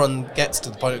off and everyone gets to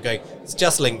the point of going, it's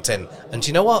just LinkedIn. And do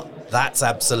you know what? That's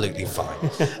absolutely fine.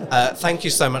 Thank you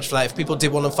so much for that. If people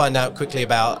did want to find out quickly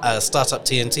about Startup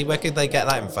TNT, where could they get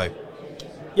that info?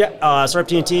 Yeah,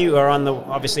 Startup TNT, we're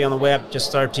obviously on the web, just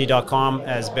startupt.com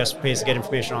as best place to get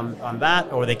information on that,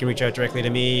 or they can reach out directly to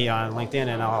me on LinkedIn,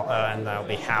 and I'll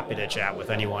be happy to chat with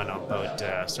anyone about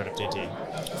Startup TNT.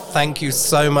 Thank you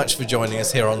so much for joining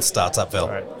us here on Startupville. All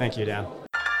right, thank you, Dan.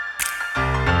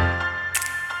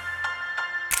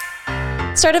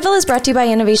 Startupville is brought to you by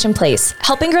Innovation Place,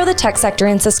 helping grow the tech sector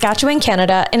in Saskatchewan,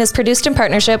 Canada, and is produced in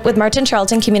partnership with Martin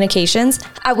Charlton Communications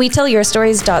at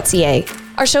WeTellYourStories.ca.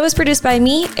 Our show is produced by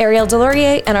me, Ariel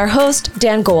Deslauriers, and our host,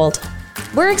 Dan Gold.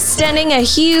 We're extending a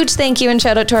huge thank you and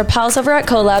shout out to our pals over at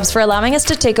Collabs for allowing us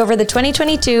to take over the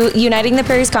 2022 Uniting the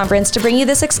Prairies Conference to bring you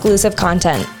this exclusive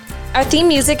content. Our theme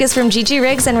music is from Gigi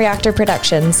Riggs and Reactor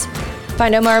Productions.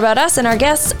 Find out more about us and our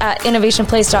guests at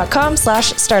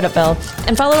innovationplace.com/startupville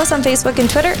and follow us on Facebook and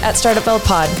Twitter at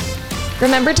StartupvillePod.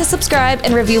 Remember to subscribe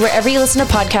and review wherever you listen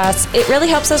to podcasts. It really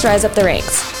helps us rise up the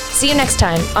ranks. See you next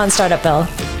time on Startupville.